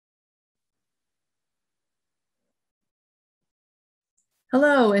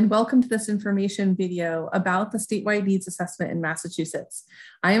Hello, and welcome to this information video about the statewide needs assessment in Massachusetts.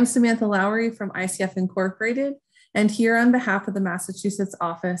 I am Samantha Lowry from ICF Incorporated, and here on behalf of the Massachusetts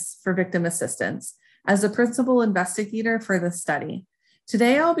Office for Victim Assistance as the principal investigator for this study.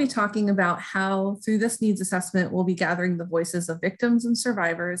 Today, I'll be talking about how, through this needs assessment, we'll be gathering the voices of victims and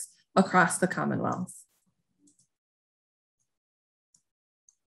survivors across the Commonwealth.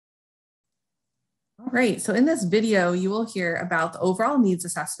 All right, so in this video, you will hear about the overall needs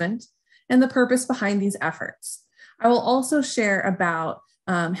assessment and the purpose behind these efforts. I will also share about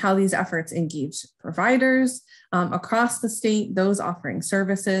how these efforts engage providers across the state, those offering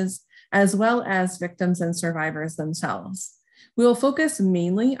services, as well as victims and survivors themselves. We will focus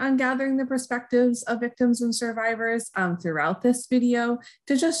mainly on gathering the perspectives of victims and survivors throughout this video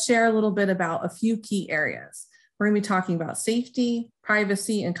to just share a little bit about a few key areas. We're going to be talking about safety,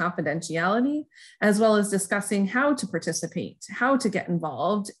 privacy, and confidentiality, as well as discussing how to participate, how to get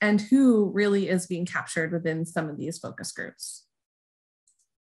involved, and who really is being captured within some of these focus groups.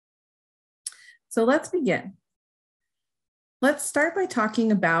 So let's begin. Let's start by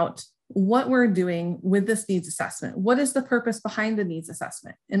talking about what we're doing with this needs assessment. What is the purpose behind the needs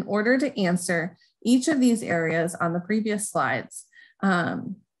assessment? In order to answer each of these areas on the previous slides,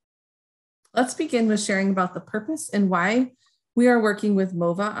 let's begin with sharing about the purpose and why we are working with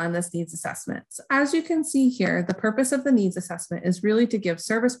MOVA on this needs assessment. So as you can see here, the purpose of the needs assessment is really to give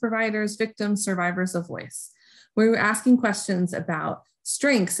service providers, victims, survivors a voice. We're asking questions about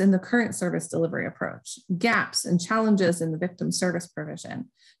strengths in the current service delivery approach, gaps and challenges in the victim service provision,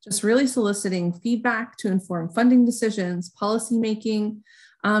 just really soliciting feedback to inform funding decisions, policymaking,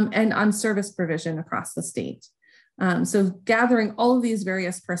 and on service provision across the state. So gathering all of these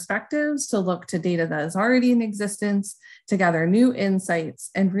various perspectives to look to data that is already in existence, to gather new insights,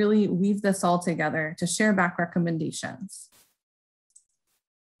 and really weave this all together to share back recommendations.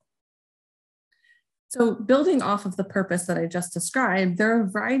 So building off of the purpose that I just described, there are a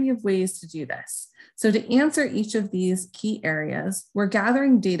variety of ways to do this. So to answer each of these key areas, we're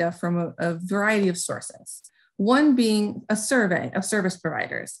gathering data from a variety of sources. One being a survey of service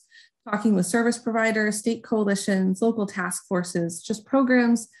providers, talking with service providers, state coalitions, local task forces, just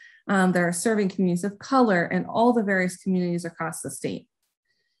programs that are serving communities of color and all the various communities across the state.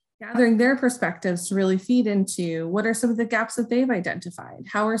 Gathering their perspectives to really feed into what are some of the gaps that they've identified,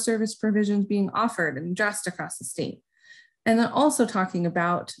 how are service provisions being offered and addressed across the state. And then also talking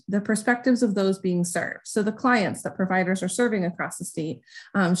about the perspectives of those being served. So the clients that providers are serving across the state,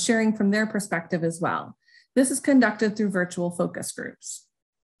 sharing from their perspective as well. This is conducted through virtual focus groups.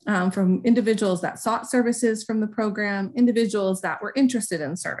 From individuals that sought services from the program, individuals that were interested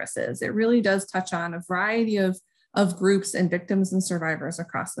in services. It really does touch on a variety of groups and victims and survivors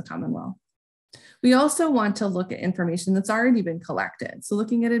across the Commonwealth. We also want to look at information that's already been collected. So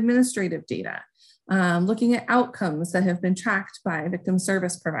looking at administrative data, looking at outcomes that have been tracked by victim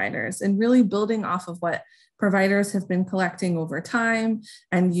service providers, and really building off of what providers have been collecting over time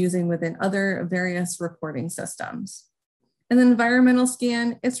and using within other various reporting systems. And then environmental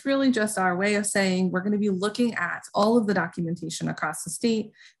scan, it's really just our way of saying we're going to be looking at all of the documentation across the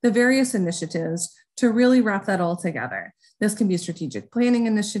state, the various initiatives to really wrap that all together. This can be strategic planning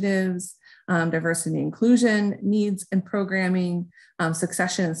initiatives, diversity and inclusion needs and programming,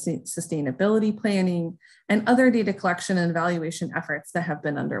 succession and sustainability planning, and other data collection and evaluation efforts that have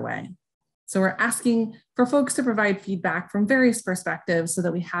been underway. So we're asking for folks to provide feedback from various perspectives so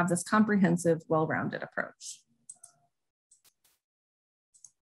that we have this comprehensive, well-rounded approach.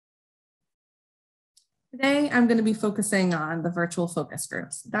 Today, I'm going to be focusing on the virtual focus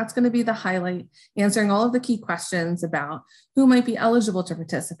groups. That's going to be the highlight, answering all of the key questions about who might be eligible to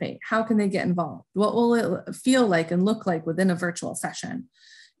participate, how can they get involved, what will it feel like and look like within a virtual session.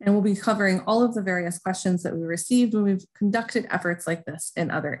 And we'll be covering all of the various questions that we received when we've conducted efforts like this in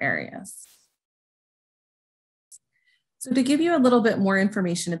other areas. So to give you a little bit more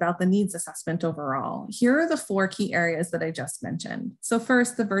information about the needs assessment overall, here are the 4 key areas that I just mentioned. So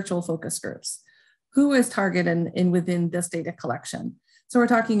first, the virtual focus groups. Who is targeted within this data collection? So we're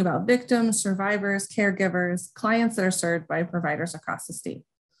talking about victims, survivors, caregivers, clients that are served by providers across the state.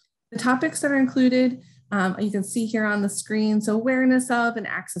 The topics that are included, you can see here on the screen. So awareness of and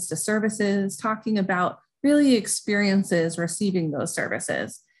access to services, talking about really experiences receiving those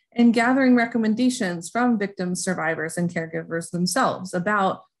services, and gathering recommendations from victims, survivors, and caregivers themselves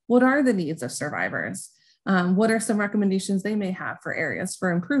about what are the needs of survivors. What are some recommendations they may have for areas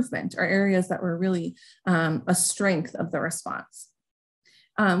for improvement or areas that were really a strength of the response?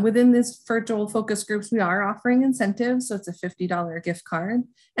 Within this virtual focus groups, we are offering incentives. So it's a $50 gift card.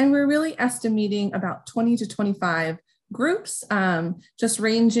 And we're really estimating about 20 to 25 groups, just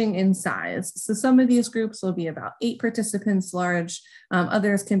ranging in size. So some of these groups will be about 8 participants large,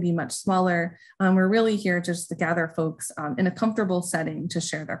 others can be much smaller. We're really here just to gather folks in a comfortable setting to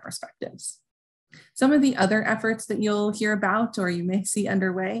share their perspectives. Some of the other efforts that you'll hear about or you may see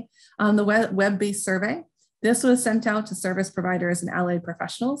underway, the web-based survey. This was sent out to service providers and allied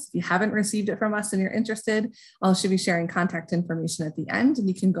professionals. If you haven't received it from us and you're interested, I should be sharing contact information at the end, and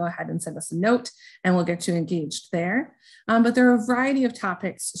you can go ahead and send us a note and we'll get you engaged there. But there are a variety of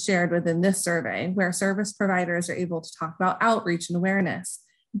topics shared within this survey where service providers are able to talk about outreach and awareness,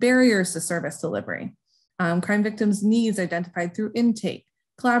 barriers to service delivery, crime victims' needs identified through intake,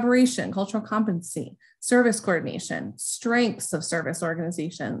 collaboration, cultural competency, service coordination, strengths of service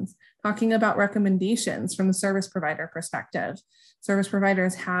organizations, talking about recommendations from the service provider perspective. Service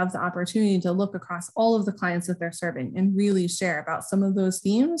providers have the opportunity to look across all of the clients that they're serving and really share about some of those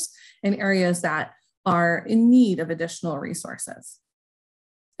themes and areas that are in need of additional resources.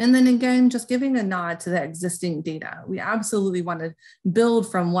 And then again, just giving a nod to the existing data. We absolutely want to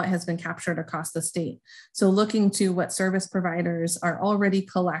build from what has been captured across the state. So looking to what service providers are already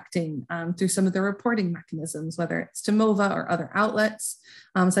collecting through some of the reporting mechanisms, whether it's TMOVA or other outlets,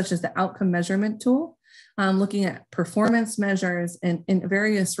 such as the outcome measurement tool, looking at performance measures in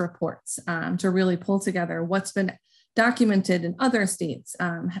various reports to really pull together what's been documented in other states,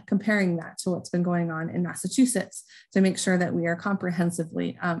 comparing that to what's been going on in Massachusetts to make sure that we are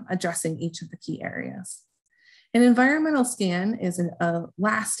comprehensively addressing each of the key areas. An environmental scan is a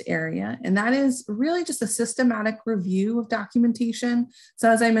last area, and that is really just a systematic review of documentation.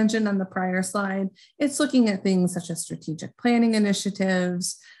 So as I mentioned on the prior slide, it's looking at things such as strategic planning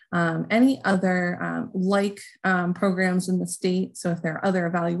initiatives, any other programs in the state. So if there are other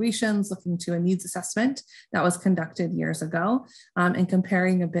evaluations looking to a needs assessment that was conducted years ago and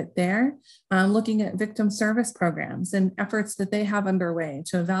comparing a bit there, looking at victim service programs and efforts that they have underway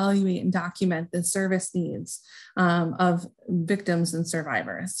to evaluate and document the service needs of victims and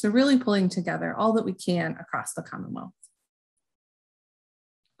survivors. So really pulling together all that we can across the Commonwealth.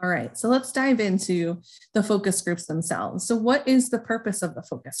 All right, so let's dive into the focus groups themselves. So what is the purpose of the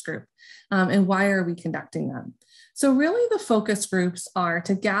focus group and why are we conducting them? So really the focus groups are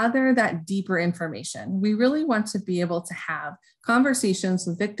to gather that deeper information. We really want to be able to have conversations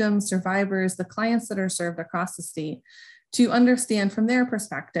with victims, survivors, the clients that are served across the state to understand from their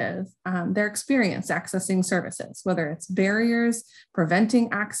perspective, their experience accessing services, whether it's barriers,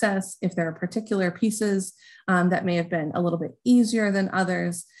 preventing access, if there are particular pieces that may have been a little bit easier than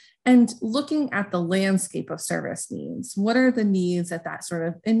others, and looking at the landscape of service needs. What are the needs at that sort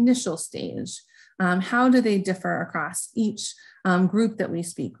of initial stage? How do they differ across each group that we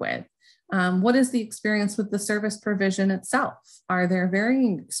speak with? What is the experience with the service provision itself? Are there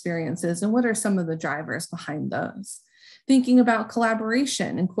varying experiences, and what are some of the drivers behind those? Thinking about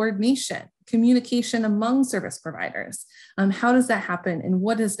collaboration and coordination, communication among service providers. How does that happen, and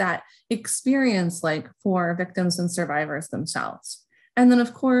what is that experience like for victims and survivors themselves? And then,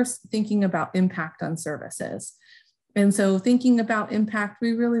 of course, thinking about impact on services. And so thinking about impact,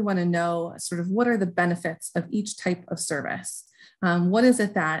 we really want to know sort of what are the benefits of each type of service. What is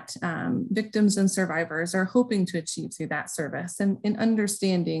it that victims and survivors are hoping to achieve through that service, and in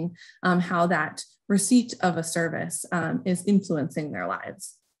understanding how that receipt of a service is influencing their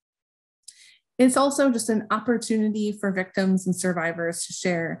lives. It's also just an opportunity for victims and survivors to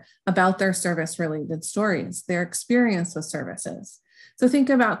share about their service-related stories, their experience with services. So think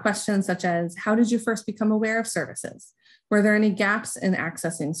about questions such as, how did you first become aware of services? Were there any gaps in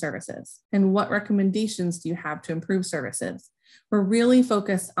accessing services? And what recommendations do you have to improve services? We're really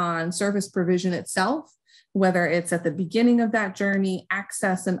focused on service provision itself, whether it's at the beginning of that journey,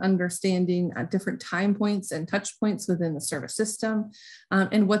 access and understanding at different time points and touch points within the service system,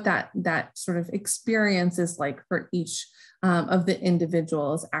 and what that sort of experience is like for each of the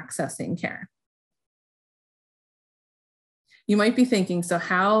individuals accessing care. You might be thinking, so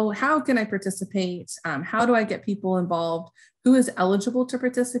how can I participate? How do I get people involved? Who is eligible to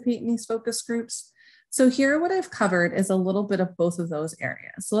participate in these focus groups? So here, what I've covered is a little bit of both of those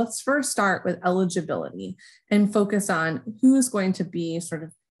areas. So let's first start with eligibility and focus on who is going to be sort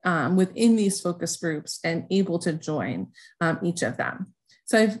of within these focus groups and able to join each of them.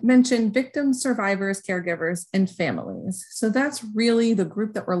 So I've mentioned victims, survivors, caregivers, and families. So that's really the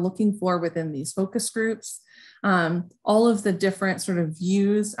group that we're looking for within these focus groups. All of the different sort of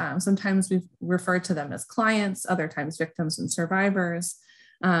views, sometimes we've referred to them as clients, other times victims and survivors.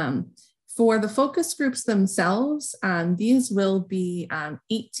 For the focus groups themselves, these will be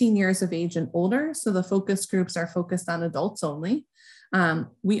 18 years of age and older. So the focus groups are focused on adults only.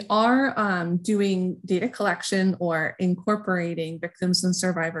 We are doing data collection or incorporating victims and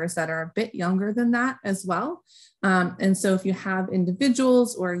survivors that are a bit younger than that as well. And so if you have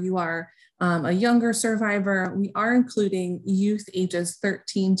individuals or you are a younger survivor, we are including youth ages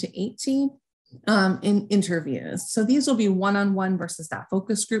 13 to 18 in interviews. So these will be one-on-one versus that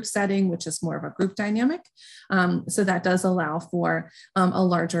focus group setting, which is more of a group dynamic. So that does allow for a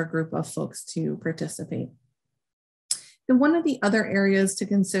larger group of folks to participate. And one of the other areas to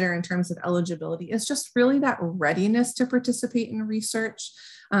consider in terms of eligibility is just really that readiness to participate in research.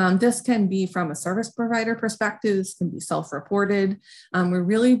 This can be from a service provider perspective, this can be self-reported. We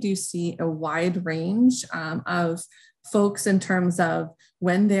really do see a wide range of folks in terms of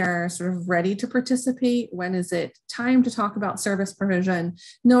when they're sort of ready to participate, when is it time to talk about service provision,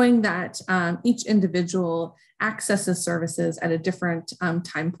 knowing that each individual accesses services at a different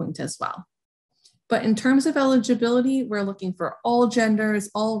time point as well. But in terms of eligibility, we're looking for all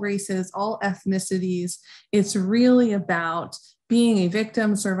genders, all races, all ethnicities. It's really about being a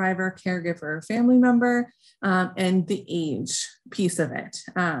victim, survivor, caregiver, family member, and the age piece of it.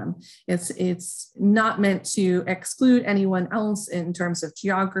 It's not meant to exclude anyone else in terms of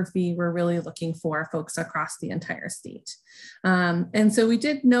geography. We're really looking for folks across the entire state. And so we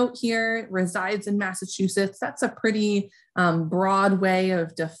did note here, resides in Massachusetts. That's a pretty broad way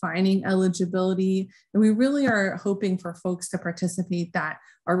of defining eligibility. And we really are hoping for folks to participate that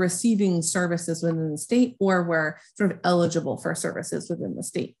are receiving services within the state or were sort of eligible for services within the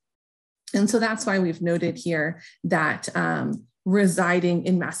state. And so that's why we've noted here that residing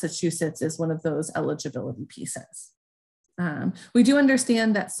in Massachusetts is one of those eligibility pieces. We do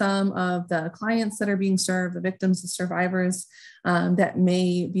understand that some of the clients that are being served, the victims and survivors that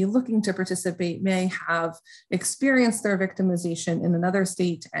may be looking to participate may have experienced their victimization in another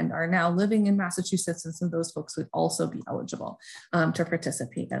state and are now living in Massachusetts, and so those folks would also be eligible to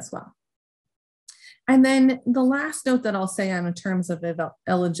participate as well. And then the last note that I'll say on in terms of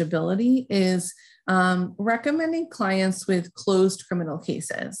eligibility is recommending clients with closed criminal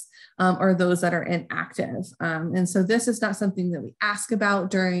cases or those that are inactive. And so this is not something that we ask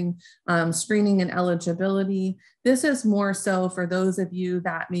about during screening and eligibility. This is more so for those of you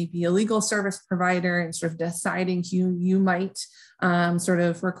that may be a legal service provider and sort of deciding who you might sort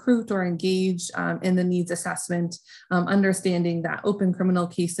of recruit or engage in the needs assessment, understanding that open criminal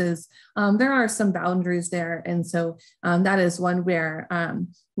cases, there are some boundaries there. And so that is one where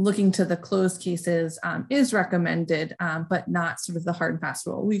looking to the closed cases is recommended, but not sort of the hard and fast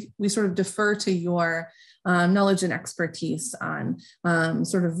rule. We sort of defer to your knowledge and expertise on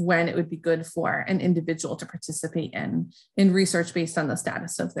sort of when it would be good for an individual to participate in research based on the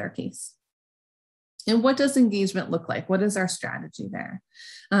status of their case. And what does engagement look like? What is our strategy there?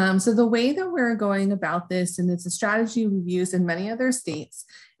 So the way that we're going about this, and it's a strategy we've used in many other states,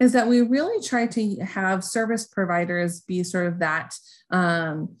 is that we really try to have service providers be sort of that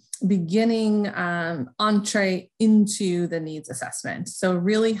beginning entree into the needs assessment. So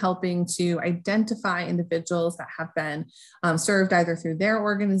really helping to identify individuals that have been served either through their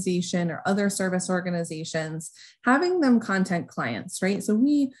organization or other service organizations, having them contact clients, right? So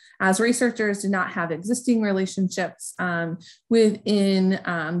we, as researchers, do not have existing relationships within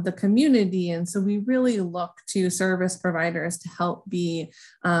the community. And so we really look to service providers to help be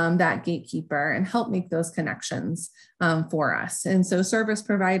that gatekeeper and help make those connections for us. And so service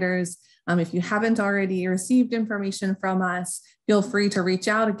providers, if you haven't already received information from us, feel free to reach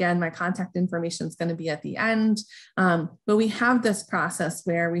out. Again, my contact information is going to be at the end. But we have this process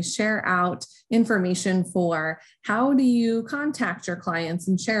where we share out information for how do you contact your clients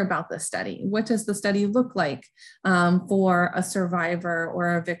and share about the study? What does the study look like for a survivor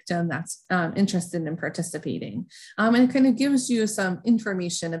or a victim that's interested in participating? And it kind of gives you some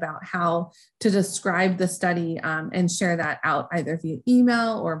information about how to describe the study and share that out either via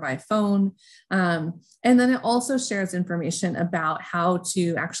email or by phone. And then it also shares information about how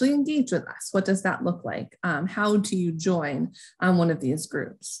to actually engage with us. What does that look like? How do you join one of these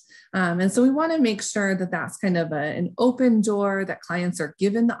groups? And so we want to make sure that that's kind of an open door, that clients are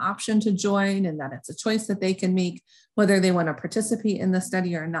given the option to join and that it's a choice that they can make whether they want to participate in the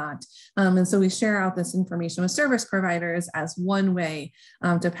study or not. And so we share out this information with service providers as one way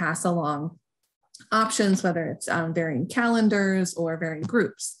to pass along options, whether it's varying calendars or varying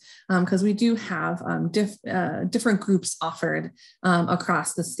groups, because we do have different groups offered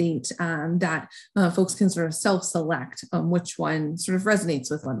across the state that folks can sort of self-select which one sort of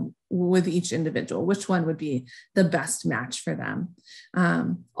resonates with each individual, which one would be the best match for them.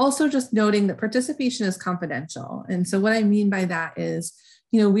 Also just noting that participation is confidential. And so what I mean by that is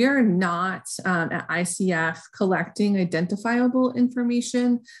we are not at ICF collecting identifiable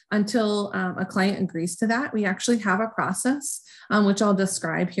information until a client agrees to that. We actually have a process, which I'll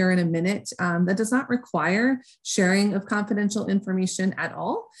describe here in a minute, that does not require sharing of confidential information at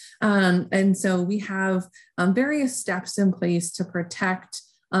all. And so we have various steps in place to protect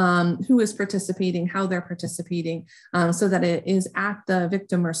who is participating, how they're participating, so that it is at the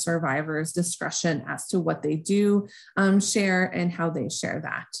victim or survivor's discretion as to what they do share and how they share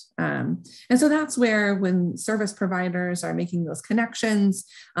that. And so that's where, when service providers are making those connections,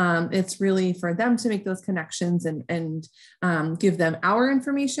 it's really for them to make those connections and give them our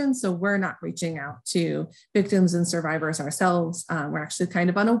information. So we're not reaching out to victims and survivors ourselves. We're actually kind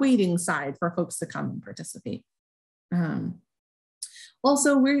of on a waiting side for folks to come and participate.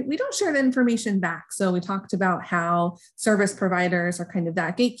 Also, we don't share the information back. So we talked about how service providers are kind of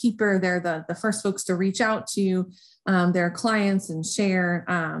that gatekeeper. They're the first folks to reach out to their clients and share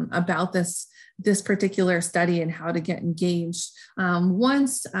about this particular study and how to get engaged.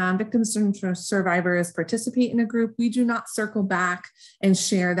 Once victims and survivors participate in a group, we do not circle back and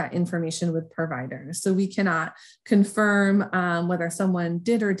share that information with providers. So we cannot confirm whether someone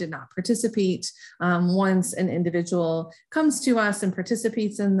did or did not participate. Once an individual comes to us and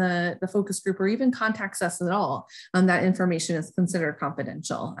participates in the focus group or even contacts us at all, that information is considered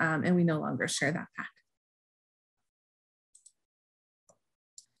confidential, and we no longer share that back.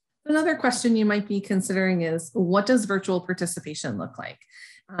 Another question you might be considering is, what does virtual participation look like?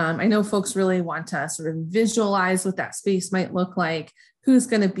 I know folks really want to sort of visualize what that space might look like. Who's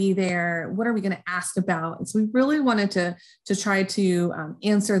going to be there? What are we going to ask about? And so we really wanted to try to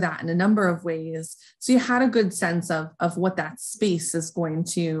answer that in a number of ways, so you had a good sense of what that space is going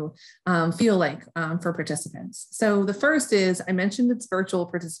to feel like for participants. So the first is, I mentioned it's virtual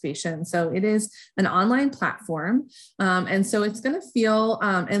participation. So it is an online platform. And so it's going to feel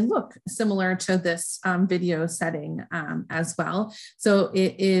and look similar to this video setting as well. So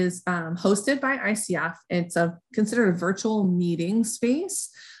it is hosted by ICF. It's considered a virtual meeting space.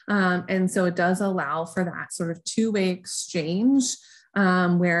 And so it does allow for that sort of two-way exchange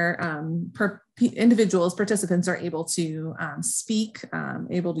where individuals, participants are able to speak,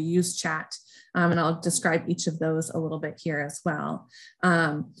 able to use chat. And I'll describe each of those a little bit here as well.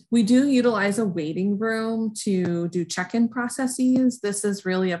 We do utilize a waiting room to do check-in processes. This is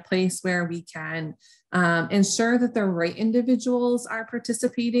really a place where we can ensure that the right individuals are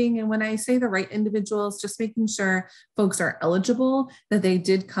participating. And when I say the right individuals, just making sure folks are eligible, that they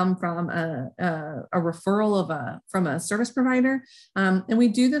did come from a referral from a service provider. And we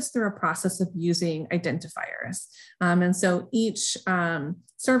do this through a process of using identifiers. And so each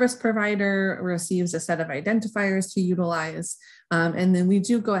service provider receives a set of identifiers to utilize. And then we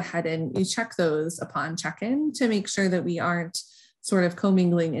do go ahead and we check those upon check-in to make sure that we aren't sort of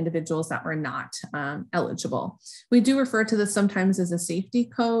commingling individuals that were not eligible. We do refer to this sometimes as a safety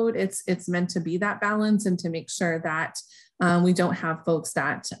code. It's meant to be that balance and to make sure that we don't have folks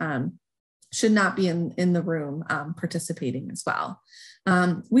that should not be in the room participating as well.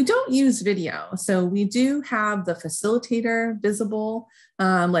 We don't use video. So we do have the facilitator visible,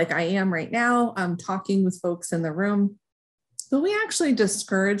 like I am right now. I'm talking with folks in the room. But we actually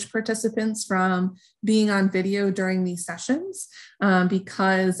discourage participants from being on video during these sessions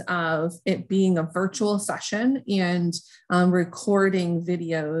because of it being a virtual session, and recording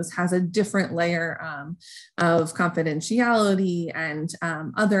videos has a different layer of confidentiality and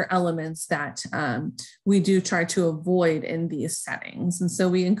other elements that we do try to avoid in these settings. And so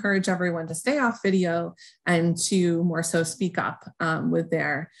we encourage everyone to stay off video and to more so speak up with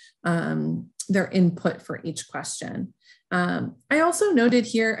their input for each question. I also noted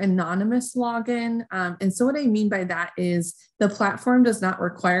here anonymous login. And so what I mean by that is the platform does not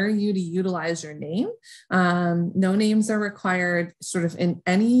require you to utilize your name. No names are required sort of in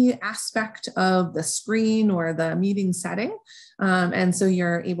any aspect of the screen or the meeting setting. And so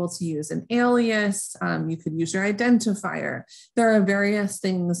you're able to use an alias. You could use your identifier. There are various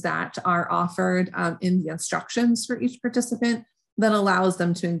things that are offered in the instructions for each participant that allows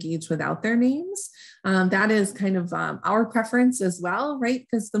them to engage without their names. That is kind of our preference as well, right?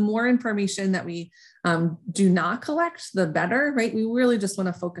 Because the more information that we do not collect, the better, right? We really just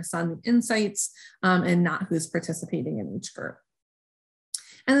want to focus on the insights and not who's participating in each group.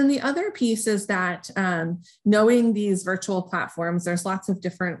 And then the other piece is that knowing these virtual platforms, there's lots of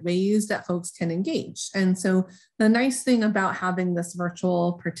different ways that folks can engage. And so the nice thing about having this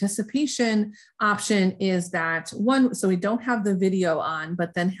virtual participation option is that so we don't have the video on,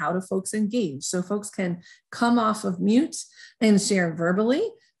 but then how do folks engage? So folks can come off of mute and share verbally.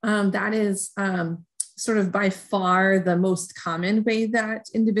 That is sort of by far the most common way that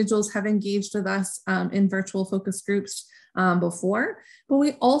individuals have engaged with us in virtual focus groups before, but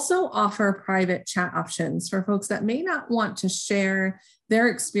we also offer private chat options for folks that may not want to share their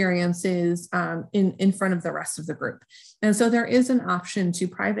experiences in front of the rest of the group. And so there is an option to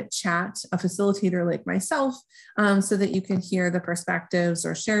private chat a facilitator like myself so that you can hear the perspectives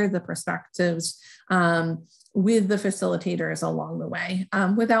or share the perspectives with the facilitators along the way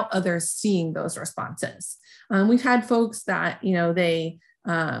without others seeing those responses. We've had folks that, they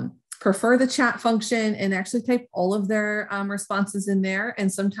prefer the chat function and actually type all of their responses in there.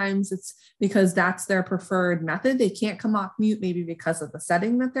 And sometimes it's because that's their preferred method. They can't come off mute, maybe because of the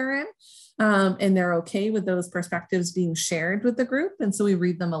setting that they're in. And they're okay with those perspectives being shared with the group. And so we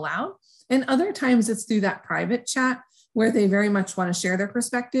read them aloud. And other times it's through that private chat where they very much want to share their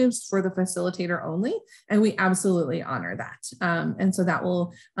perspectives for the facilitator only. And we absolutely honor that. And so that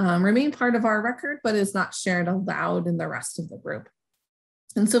will remain part of our record, but is not shared aloud in the rest of the group.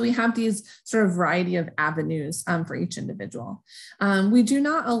 And so we have these sort of variety of avenues for each individual. We do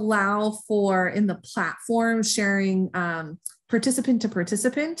not allow for in the platform sharing participant to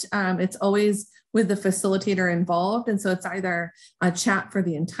participant. It's always with the facilitator involved. And so it's either a chat for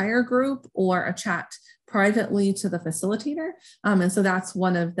the entire group or a chat privately to the facilitator. And so that's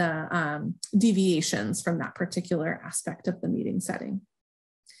one of the deviations from that particular aspect of the meeting setting.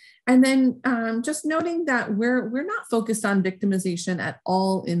 And then just noting that we're not focused on victimization at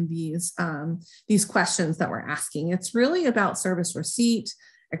all in these questions that we're asking. It's really about service receipt,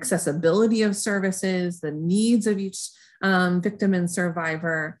 accessibility of services, the needs of each victim and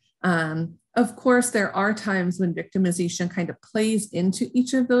survivor. Of course, there are times when victimization kind of plays into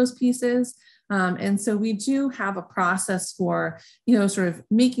each of those pieces. And so we do have a process for, sort of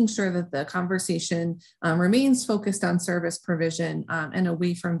making sure that the conversation remains focused on service provision and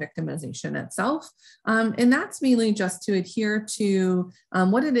away from victimization itself. And that's mainly just to adhere to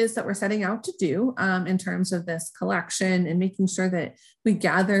what it is that we're setting out to do in terms of this collection and making sure that we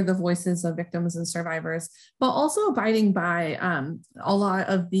gather the voices of victims and survivors, but also abiding by a lot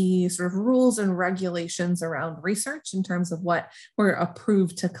of the sort of rules and regulations around research in terms of what we're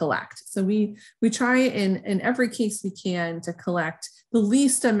approved to collect. So we try in every case we can to collect the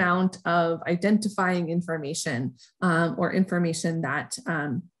least amount of identifying information or information that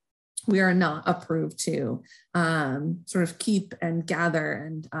we are not approved to sort of keep and gather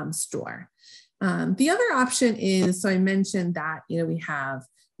and store. The other option is, so I mentioned that, we have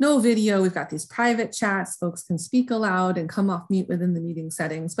no video, we've got these private chats, folks can speak aloud and come off mute within the meeting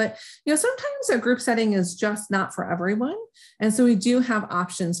settings, but sometimes a group setting is just not for everyone. And so we do have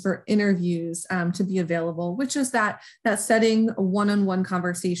options for interviews to be available, which is that setting a one-on-one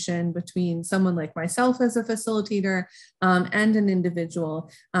conversation between someone like myself as a facilitator and an individual.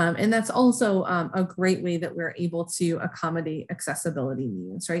 And that's also a great way that we're able to accommodate accessibility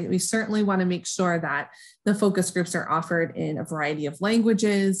needs, right? We certainly want to make sure that the focus groups are offered in a variety of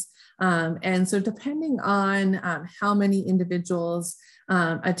languages. And so depending on how many individuals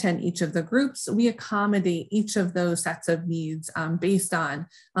attend each of the groups, we accommodate each of those sets of needs based on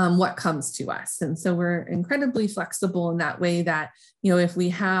what comes to us. And so we're incredibly flexible in that way that, if we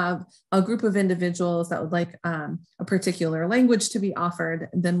have a group of individuals that would like a particular language to be offered,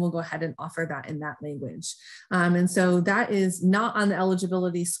 then we'll go ahead and offer that in that language. And so that is not on the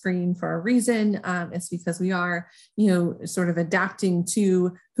eligibility screen for a reason. It's because we are, sort of adapting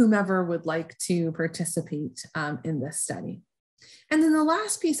to whomever would like to participate in this study. And then the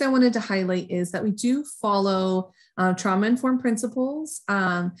last piece I wanted to highlight is that we do follow trauma-informed principles.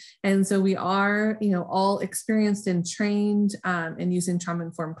 And so we are, all experienced and trained in using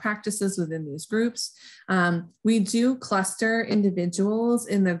trauma-informed practices within these groups. We do cluster individuals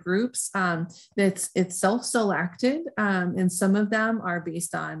in the groups. It's self-selected, and some of them are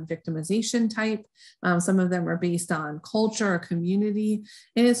based on victimization type. Some of them are based on culture or community.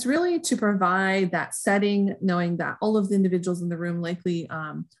 And it's really to provide that setting, knowing that all of the individuals in the room likely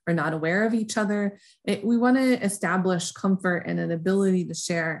are not aware of each other. We want to establish comfort and an ability to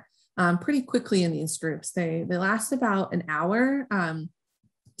share pretty quickly in these groups. They last about an hour,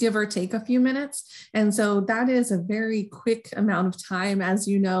 give or take a few minutes. And so that is a very quick amount of time, as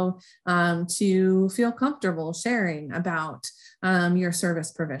you know, to feel comfortable sharing about your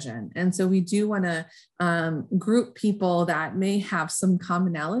service provision. And so we do want to group people that may have some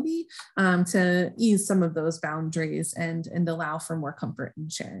commonality to ease some of those boundaries and allow for more comfort in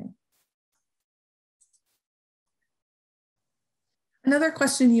sharing. Another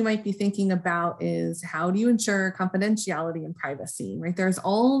question you might be thinking about is, how do you ensure confidentiality and privacy, right? There's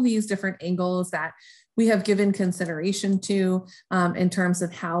all these different angles that we have given consideration to in terms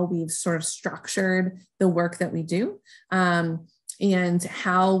of how we've sort of structured the work that we do. And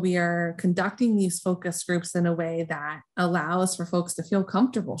how we are conducting these focus groups in a way that allows for folks to feel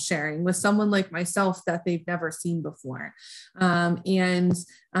comfortable sharing with someone like myself that they've never seen before. And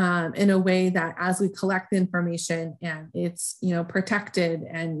in a way that as we collect the information and it's, protected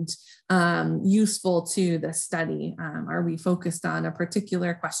and useful to the study, are we focused on a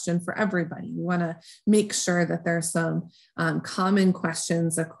particular question for everybody? We want to make sure that there's some common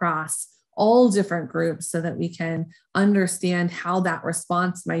questions across all different groups so that we can understand how that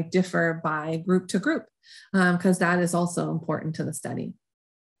response might differ by group to group, because that is also important to the study.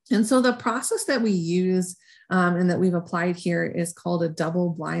 And so the process that we use and that we've applied here is called a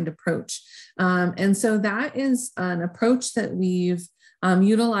double-blind approach. And so that is an approach that we've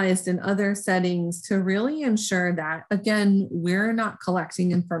utilized in other settings to really ensure that, again, we're not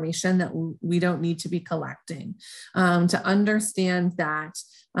collecting information that we don't need to be collecting, to understand that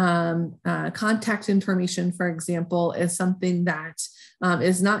contact information, for example, is something that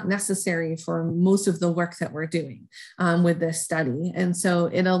is not necessary for most of the work that we're doing with this study. And so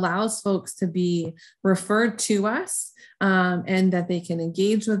it allows folks to be referred to us and that they can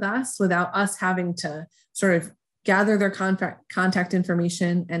engage with us without us having to sort of gather their contact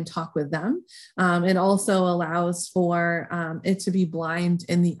information and talk with them. It also allows for it to be blind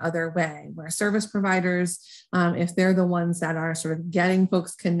in the other way, where service providers, if they're the ones that are sort of getting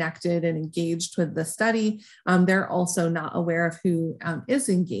folks connected and engaged with the study, they're also not aware of who is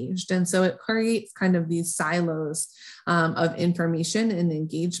engaged. And so it creates kind of these silos of information and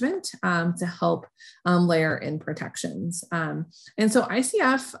engagement to help layer in protections. And so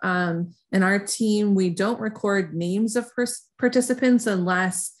ICF and our team, we don't record names of participants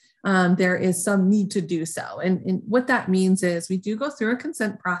unless there is some need to do so. And what that means is we do go through a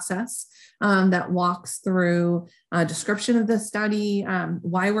consent process that walks through a description of the study,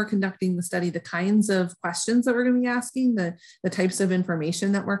 why we're conducting the study, the kinds of questions that we're going to be asking, the types of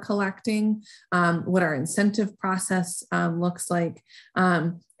information that we're collecting, what our incentive process looks like.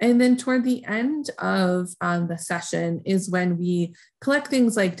 And then toward the end of the session is when we collect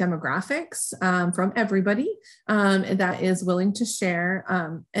things like demographics from everybody that is willing to share.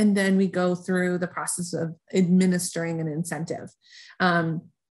 And then we go through the process of administering an incentive.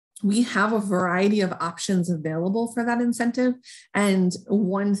 We have a variety of options available for that incentive. And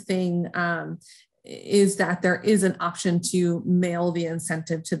one thing is that there is an option to mail the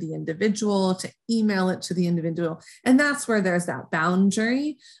incentive to the individual, to email it to the individual. And that's where there's that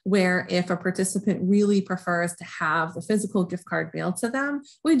boundary where if a participant really prefers to have the physical gift card mailed to them,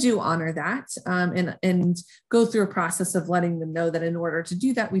 we do honor that and go through a process of letting them know that in order to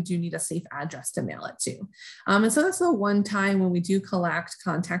do that, we do need a safe address to mail it to. And so that's the one time when we do collect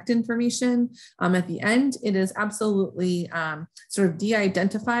contact information. At the end, it is absolutely sort of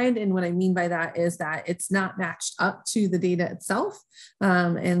de-identified. And what I mean by that is that it's not matched up to the data itself.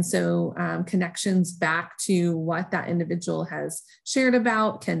 And so connections back to what that individual has shared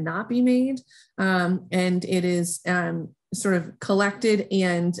about cannot be made. And it is sort of collected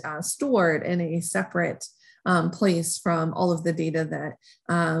and stored in a separate place from all of the data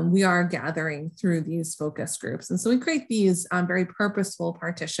that we are gathering through these focus groups. And so we create these very purposeful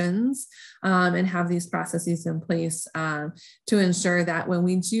partitions and have these processes in place to ensure that when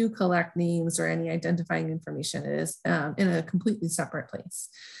we do collect names or any identifying information, it is in a completely separate place.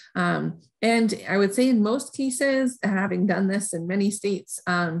 And I would say in most cases, having done this in many states,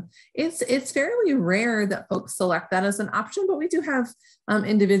 it's fairly rare that folks select that as an option, but we do have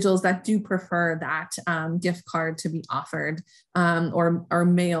individuals that do prefer that gift card to be offered or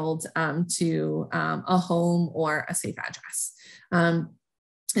mailed to a home or a safe address.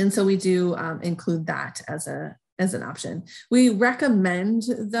 And so we do include that as an option. We recommend,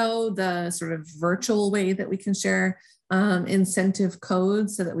 though, the sort of virtual way that we can share incentive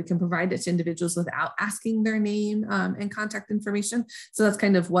codes so that we can provide it to individuals without asking their name and contact information. So that's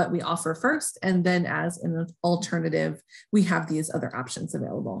kind of what we offer first. And then as an alternative, we have these other options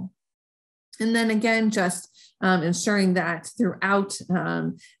available. And then again, just ensuring that throughout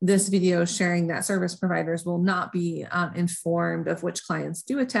this video, sharing that service providers will not be informed of which clients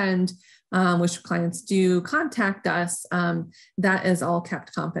do attend, which clients do contact us. That is all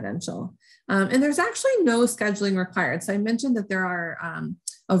kept confidential. And there's actually no scheduling required. So I mentioned that there are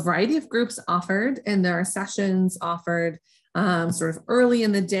a variety of groups offered, and there are sessions offered sort of early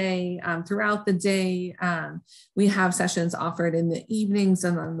in the day, throughout the day. We have sessions offered in the evenings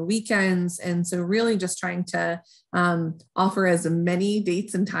and on the weekends. And so really just trying to offer as many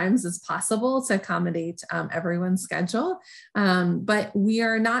dates and times as possible to accommodate everyone's schedule. But we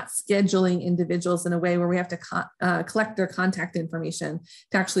are not scheduling individuals in a way where we have to collect their contact information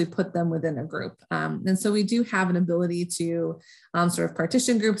to actually put them within a group. And so we do have an ability to sort of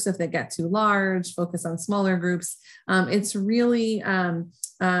partition groups if they get too large, focus on smaller groups. It's really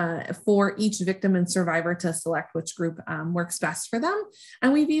for each victim and survivor to select which group works best for them.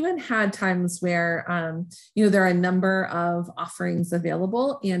 And we've even had times where, there are a number of offerings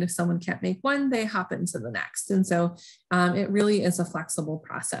available, and if someone can't make one, they hop into the next. And so it really is a flexible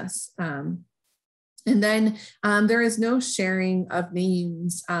process. And then there is no sharing of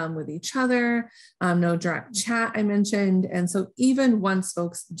names with each other, no direct chat I mentioned. And so even once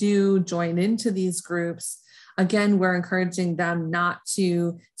folks do join into these groups, again, we're encouraging them not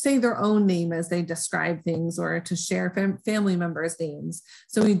to say their own name as they describe things or to share family members' names.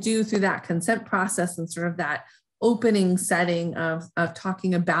 So we do, through that consent process and sort of that opening setting of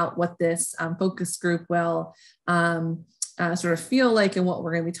talking about what this focus group will sort of feel like and what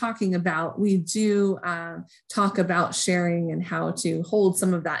we're going to be talking about, we do talk about sharing and how to hold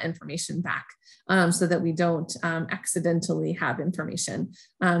some of that information back so that we don't accidentally have information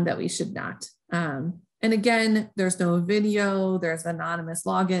that we should not. And again, there's no video, there's anonymous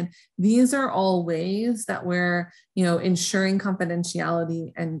login. These are all ways that we're, ensuring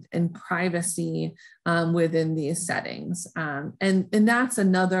confidentiality and privacy within these settings. And that's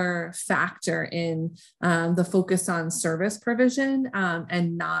another factor in the focus on service provision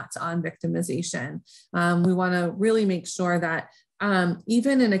and not on victimization. We want to really make sure that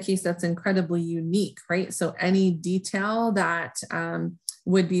even in a case that's incredibly unique, right? So any detail that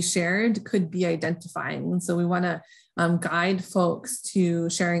would be shared could be identifying. And so we want to guide folks to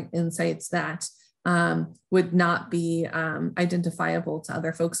sharing insights that would not be identifiable to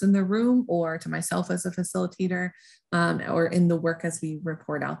other folks in the room or to myself as a facilitator or in the work as we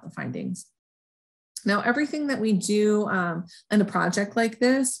report out the findings. Now, everything that we do in a project like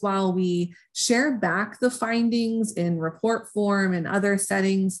this, while we share back the findings in report form and other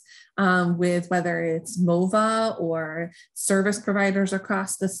settings with whether it's MOVA or service providers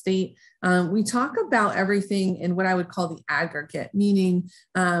across the state, we talk about everything in what I would call the aggregate, meaning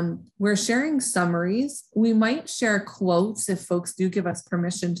we're sharing summaries. We might share quotes if folks do give us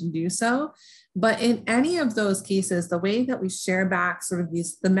permission to do so. But in any of those cases, the way that we share back sort of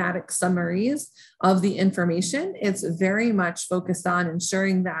these thematic summaries of the information, it's very much focused on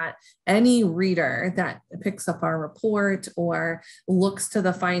ensuring that any reader that picks up our report or looks to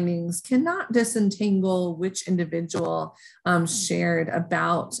the findings cannot disentangle which individual shared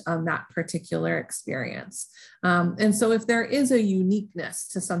about that particular experience. And so if there is a uniqueness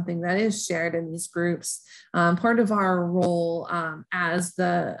to something that is shared in these groups, part of our role as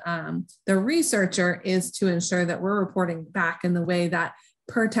the researcher is to ensure that we're reporting back in the way that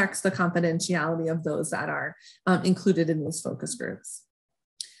protects the confidentiality of those that are included in these focus groups.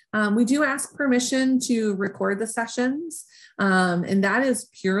 We do ask permission to record the sessions, and that is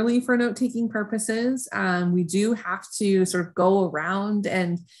purely for note-taking purposes. We do have to sort of go around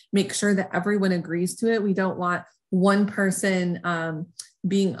and make sure that everyone agrees to it. We don't want one person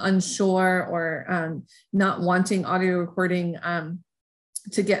being unsure or not wanting audio recording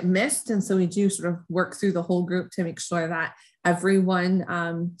to get missed. And so we do sort of work through the whole group to make sure that everyone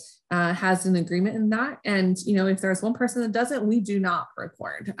has an agreement in that. And, if there's one person that doesn't, we do not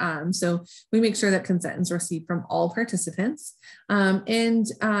record. So we make sure that consent is received from all participants. And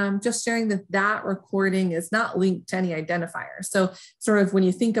just sharing that recording is not linked to any identifier. So sort of when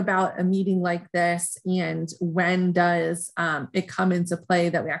you think about a meeting like this and when does it come into play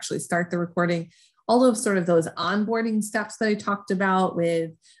that we actually start the recording, all of sort of those onboarding steps that I talked about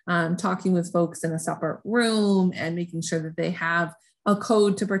with talking with folks in a separate room and making sure that they have a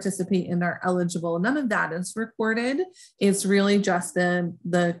code to participate and are eligible. None of that is recorded. It's really just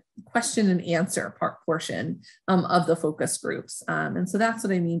the question and answer portion of the focus groups. And so that's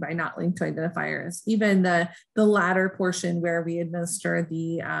what I mean by not linked to identifiers. Even the latter portion where we administer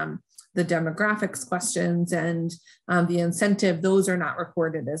the demographics questions and the incentive, those are not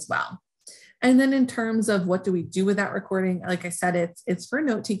recorded as well. And then in terms of what do we do with that recording, like I said, it's for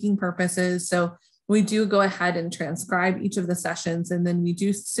note-taking purposes. So we do go ahead and transcribe each of the sessions, and then we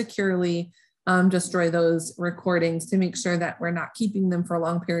do securely destroy those recordings to make sure that we're not keeping them for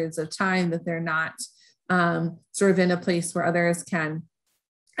long periods of time, that they're not sort of in a place where others can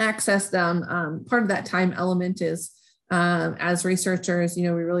access them. Part of that time element is As researchers, we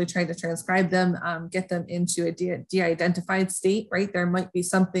really try to transcribe them, get them into a de-identified state, right? There might be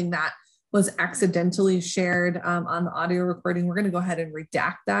something that was accidentally shared on the audio recording. We're going to go ahead and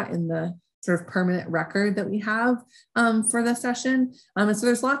redact that in the sort of permanent record that we have for the session. And so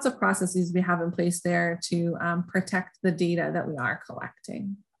there's lots of processes we have in place there to protect the data that we are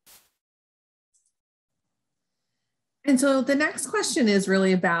collecting. And so the next question is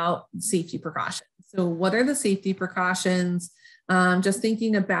really about safety precautions. So what are the safety precautions? Just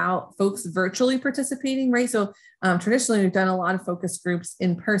thinking about folks virtually participating, right? So traditionally we've done a lot of focus groups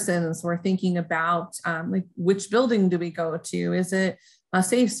in person. And so we're thinking about like which building do we go to? Is it a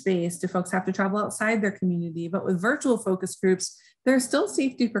safe space? Do folks have to travel outside their community? But with virtual focus groups, there are still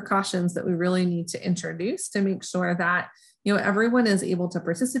safety precautions that we really need to introduce to make sure that everyone is able to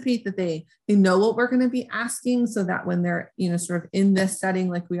participate, that they know what we're going to be asking, so that when they're sort of in this setting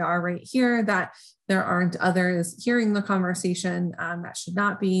like we are right here, that there aren't others hearing the conversation. That should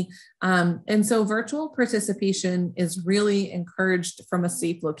not be. And so virtual participation is really encouraged from a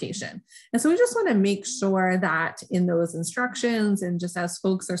safe location. And so we just want to make sure that in those instructions, and just as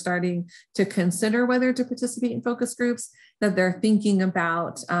folks are starting to consider whether to participate in focus groups, that they're thinking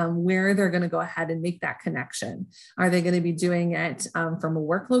about where they're going to go ahead and make that connection. Are they going to be doing it from a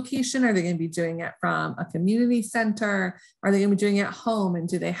work location? Are they going to be doing it from a community center? Are they going to be doing it at home? And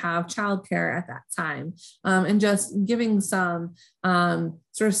do they have childcare at that time? And just giving some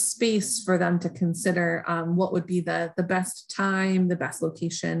sort of space for them to consider what would be the best time, the best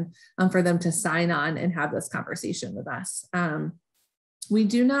location for them to sign on and have this conversation with us. We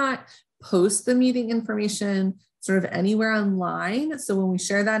do not post the meeting information sort of anywhere online. So when we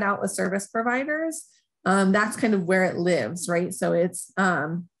share that out with service providers, that's kind of where it lives, right? So it's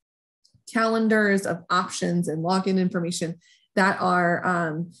calendars of options and login information that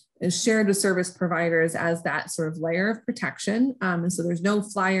are shared with service providers as that sort of layer of protection. And so there's no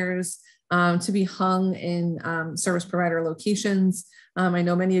flyers to be hung in service provider locations. I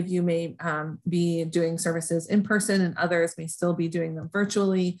know many of you may be doing services in person, and others may still be doing them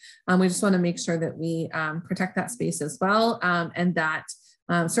virtually. We just want to make sure that we protect that space as well, and that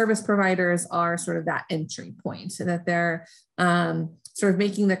service providers are sort of that entry point, so that they're sort of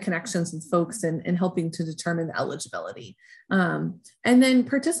making the connections with folks and helping to determine the eligibility. And then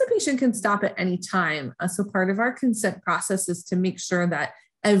participation can stop at any time. So part of our consent process is to make sure that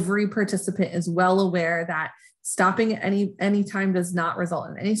every participant is well aware that stopping at any time does not result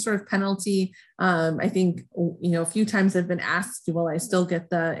in any sort of penalty. I think, a few times I've been asked, will I still get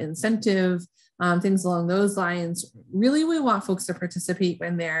the incentive? Things along those lines. Really, we want folks to participate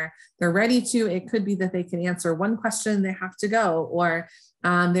when they're ready to. It could be that they can answer one question, they have to go, or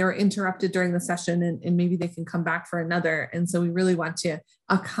they were interrupted during the session and maybe they can come back for another. And so we really want to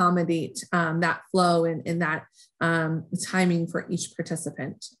accommodate that flow and that timing for each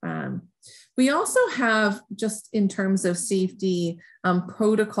participant. We also have, just in terms of safety,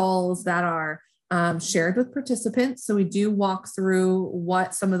 protocols that are shared with participants. So we do walk through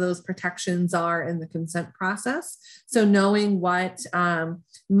what some of those protections are in the consent process. So knowing what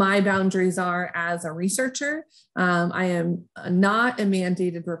my boundaries are as a researcher. I am not a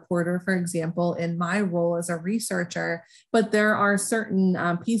mandated reporter, for example, in my role as a researcher, but there are certain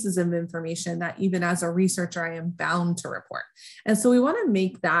pieces of information that even as a researcher, I am bound to report. And so we want to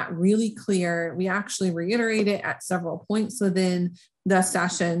make that really clear. We actually reiterate it at several points within the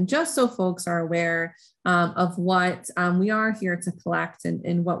session, just so folks are aware of what we are here to collect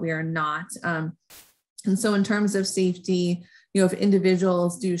and what we are not. And so in terms of safety, if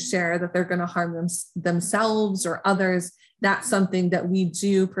individuals do share that they're going to harm themselves or others, that's something that we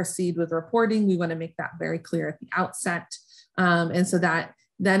do proceed with reporting. We want to make that very clear at the outset. And so that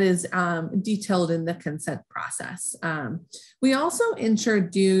is detailed in the consent process. We also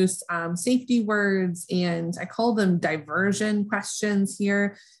introduce safety words, and I call them diversion questions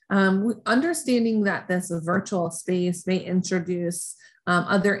here. Understanding that this virtual space may introduce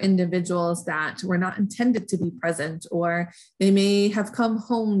other individuals that were not intended to be present, or they may have come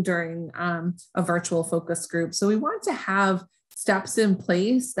home during a virtual focus group. So we want to have steps in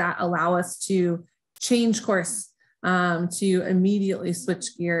place that allow us to change course, to immediately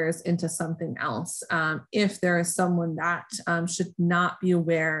switch gears into something else if there is someone that should not be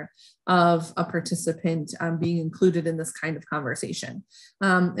aware of a participant being included in this kind of conversation.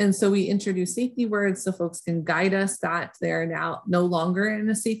 And so we introduce safety words so folks can guide us that they're now no longer in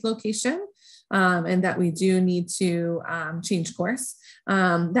a safe location, and that we do need to change course.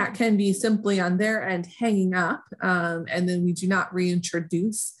 That can be simply on their end hanging up, and then we do not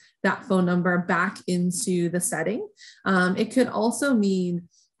reintroduce that phone number back into the setting. It could also mean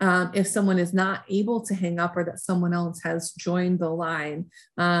if someone is not able to hang up or that someone else has joined the line,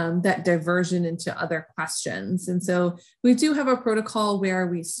 that diversion into other questions. And so we do have a protocol where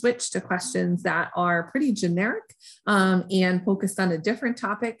we switch to questions that are pretty generic and focused on a different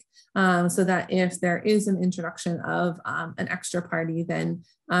topic, so that if there is an introduction of an extra party, then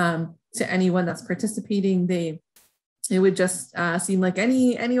to anyone that's participating, it would just seem like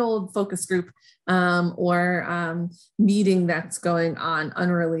any old focus group or meeting that's going on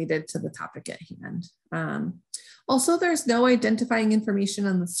unrelated to the topic at hand. Also, there's no identifying information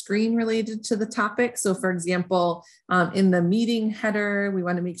on the screen related to the topic. So for example, in the meeting header, we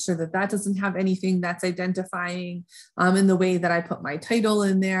want to make sure that that doesn't have anything that's identifying in the way that I put my title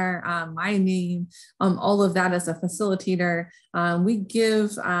in there, my name, all of that as a facilitator. We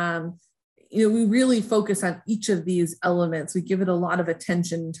give we really focus on each of these elements. We give it a lot of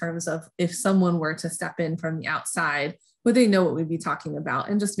attention in terms of if someone were to step in from the outside, would they know what we'd be talking about,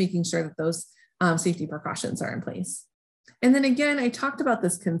 and just making sure that those safety precautions are in place. And then again, I talked about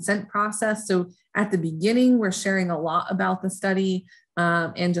this consent process. So at the beginning, we're sharing a lot about the study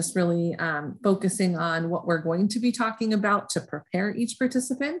and just really focusing on what we're going to be talking about to prepare each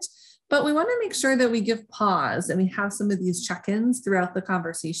participant. But we want to make sure that we give pause and we have some of these check-ins throughout the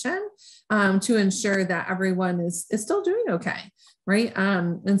conversation to ensure that everyone is still doing okay, right?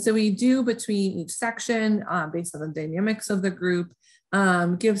 And so we do between each section, based on the dynamics of the group,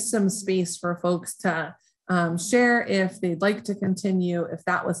 give some space for folks to share if they'd like to continue, if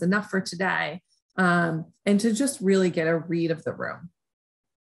that was enough for today, and to just really get a read of the room.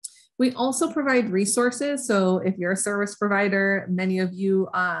 We also provide resources. So if you're a service provider, many of you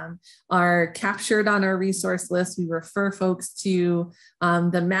are captured on our resource list. We refer folks to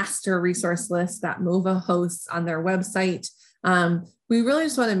the master resource list that MOVA hosts on their website. We really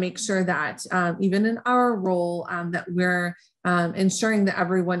just want to make sure that even in our role that we're ensuring that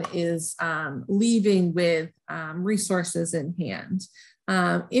everyone is leaving with resources in hand.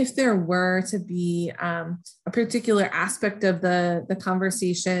 If there were to be a particular aspect of the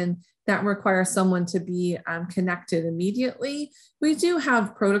conversation that requires someone to be connected immediately, we do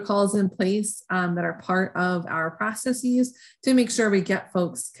have protocols in place that are part of our processes to make sure we get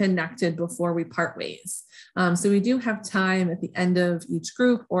folks connected before we part ways. So we do have time at the end of each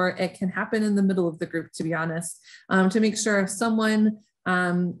group, or it can happen in the middle of the group, to be honest, to make sure if someone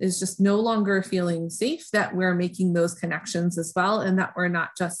is just no longer feeling safe, that we're making those connections as well, and that we're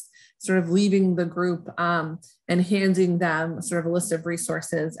not just sort of leaving the group and handing them sort of a list of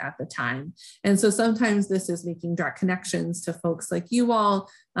resources at the time. And so sometimes this is making direct connections to folks like you all,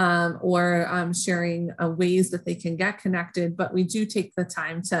 or sharing ways that they can get connected, but we do take the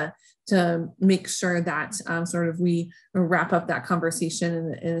time to make sure that sort of we wrap up that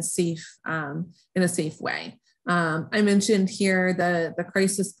conversation in a safe way. I mentioned here the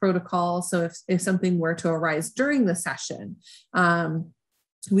crisis protocol. So if something were to arise during the session,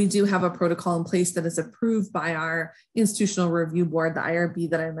 we do have a protocol in place that is approved by our institutional review board, the IRB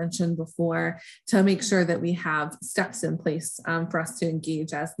that I mentioned before, to make sure that we have steps in place for us to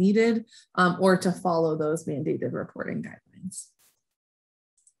engage as needed or to follow those mandated reporting guidelines.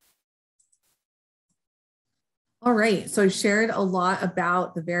 All right, so I shared a lot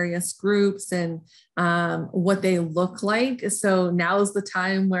about the various groups and what they look like. So now is the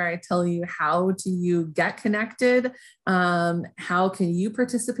time where I tell you, how do you get connected? How can you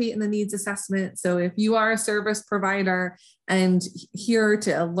participate in the needs assessment? So if you are a service provider and here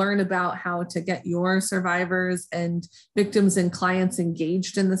to learn about how to get your survivors and victims and clients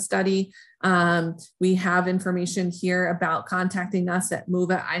engaged in the study, we have information here about contacting us at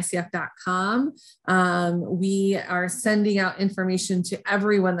mova@icf.com. We are sending out information to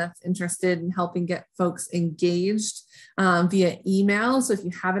everyone that's interested in helping get folks engaged via email. So if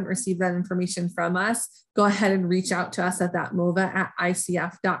you haven't received that information from us, go ahead and reach out to us at that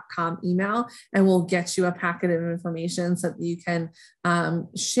mova@icf.com email, and we'll get you a packet of information so that you can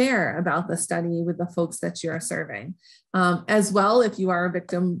share about the study with the folks that you're serving. As well, if you are a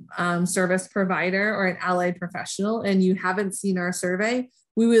victim service provider or an allied professional and you haven't seen our survey,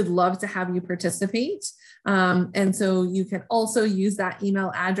 we would love to have you participate. And so you can also use that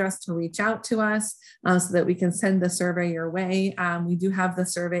email address to reach out to us so that we can send the survey your way. We do have the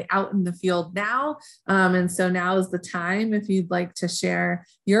survey out in the field now. And so now is the time if you'd like to share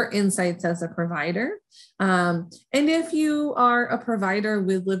your insights as a provider. And if you are a provider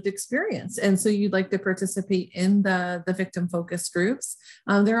with lived experience, and so you'd like to participate in the victim focus groups,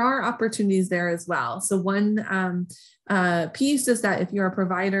 there are opportunities there as well. So one piece is that if you're a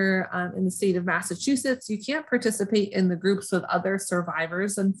provider in the state of Massachusetts, you can't participate in the groups with other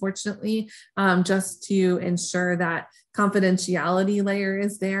survivors, unfortunately, just to ensure that confidentiality layer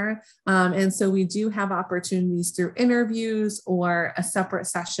is there. And so we do have opportunities through interviews or a separate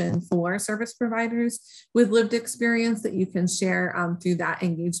session for service providers with lived experience that you can share through that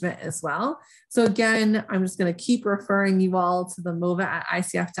engagement as well. So again, I'm just going to keep referring you all to the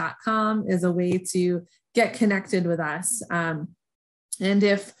mova@icf.com as a way to get connected with us. And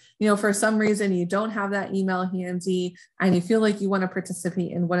if, for some reason you don't have that email handy and you feel like you want to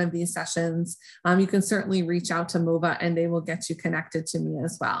participate in one of these sessions, you can certainly reach out to MOVA and they will get you connected to me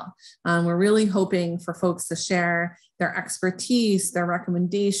as well. We're really hoping for folks to share their expertise, their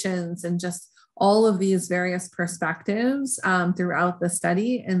recommendations, and just all of these various perspectives throughout the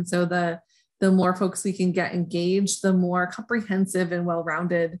study. And so the more folks we can get engaged, the more comprehensive and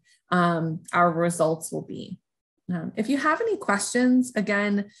well-rounded our results will be. If you have any questions,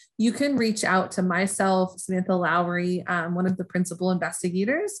 again, you can reach out to myself, Samantha Lowry, one of the principal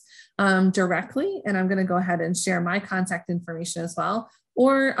investigators, directly. And I'm going to go ahead and share my contact information as well.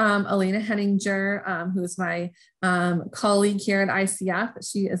 Or Elena Henninger, who is my colleague here at ICF.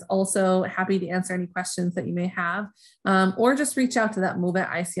 She is also happy to answer any questions that you may have, or just reach out to that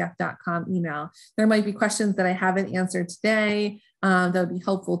move@icf.com email. There might be questions that I haven't answered today that would be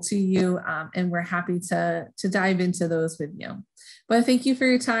helpful to you, and we're happy to dive into those with you. But thank you for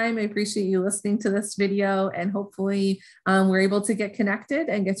your time. I appreciate you listening to this video, and hopefully we're able to get connected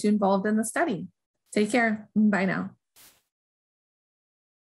and get you involved in the study. Take care. Bye now.